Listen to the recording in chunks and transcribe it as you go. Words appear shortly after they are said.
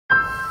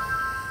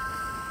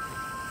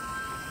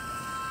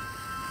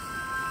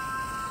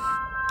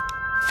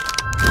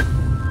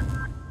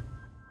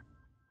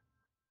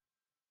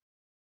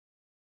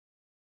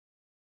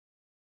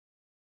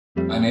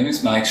name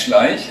is Mike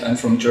Schlaich. I'm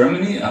from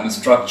Germany. I'm a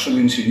structural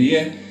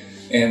engineer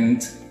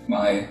and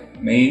my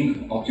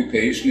main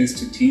occupation is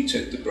to teach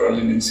at the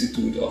Berlin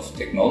Institute of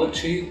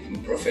Technology. I'm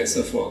a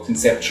professor for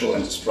conceptual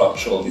and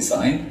structural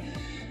design.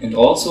 And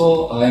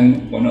also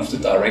I'm one of the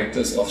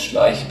directors of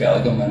Schlaich,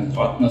 Bergermann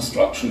Partner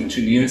Structural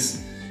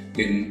Engineers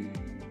in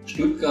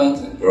Stuttgart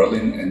and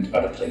Berlin and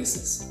other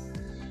places.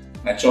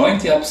 I joined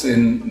IABSE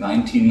in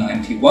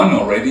 1991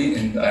 already,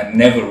 and I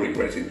never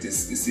regretted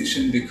this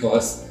decision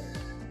because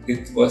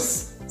it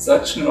was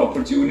such an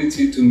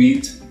opportunity to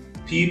meet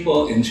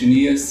people,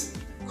 engineers,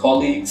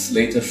 colleagues,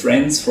 later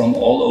friends from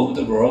all over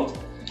the world.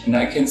 And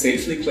I can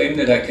safely claim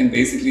that I can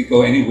basically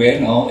go anywhere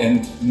now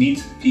and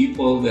meet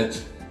people that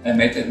I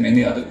met at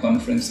many other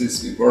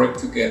conferences. We work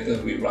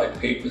together, we write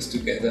papers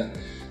together.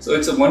 So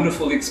it's a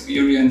wonderful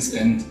experience,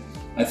 and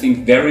I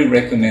think very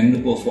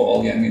recommendable for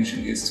all young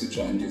engineers to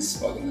join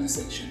this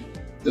organization.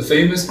 The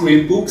famous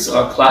green books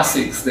are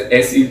classics, the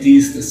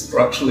SEDs, the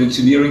structural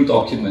engineering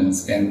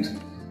documents,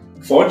 and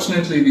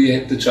fortunately we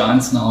had the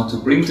chance now to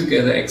bring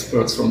together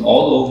experts from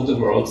all over the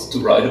world to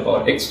write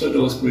about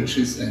extradosed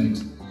bridges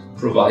and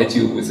provide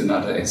you with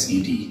another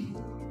SED.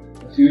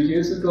 A few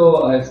years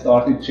ago I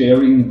started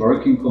chairing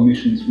Working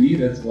Commission 3,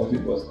 that's what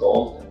it was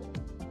called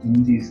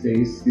in these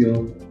days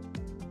still.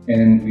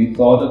 And we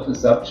thought of a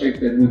subject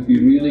that would be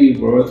really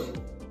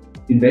worth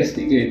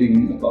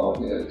investigating about,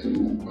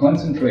 to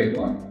concentrate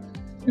on.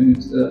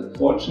 And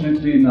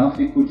fortunately enough,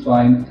 we could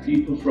find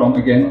people from,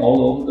 again,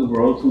 all over the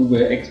world who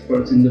were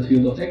experts in the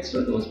field of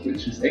extradosed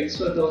bridges.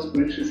 Extradosed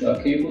bridges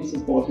are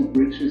cable-supported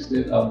bridges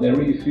that are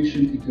very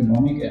efficient,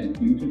 economic and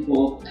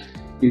beautiful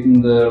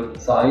in the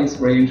size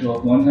range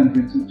of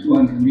 100 to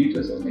 200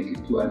 meters, or make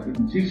it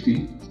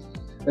 250.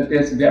 But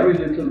there's very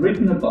little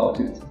written about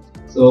it.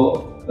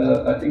 So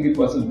I think it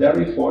was a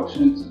very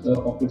fortunate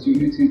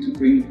opportunity to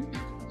bring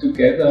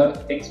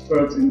together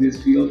experts in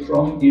this field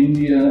from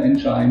India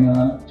and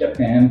China,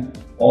 Japan,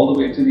 all the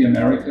way to the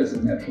Americas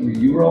and naturally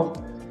Europe.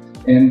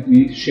 And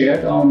we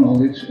shared our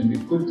knowledge and we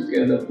put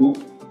together a book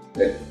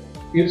that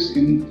gives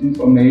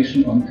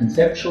information on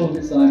conceptual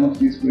design of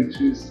these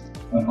bridges,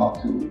 on how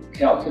to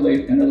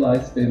calculate,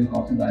 analyze them,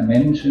 how to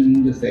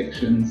dimension the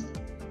sections,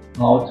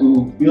 how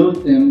to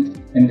build them.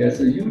 And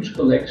there's a huge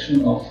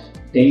collection of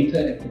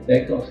data at the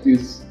back of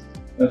this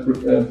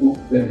book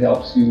that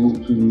helps you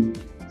to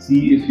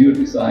see if your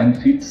design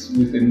fits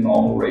within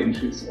normal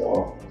ranges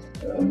or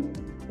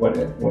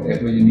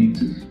whatever you need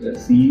to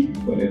see,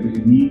 whatever you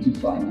need to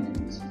find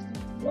in this.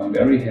 So I'm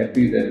very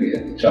happy that we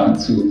had the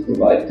chance to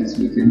provide this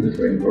within the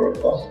framework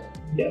of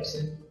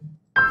IABSE.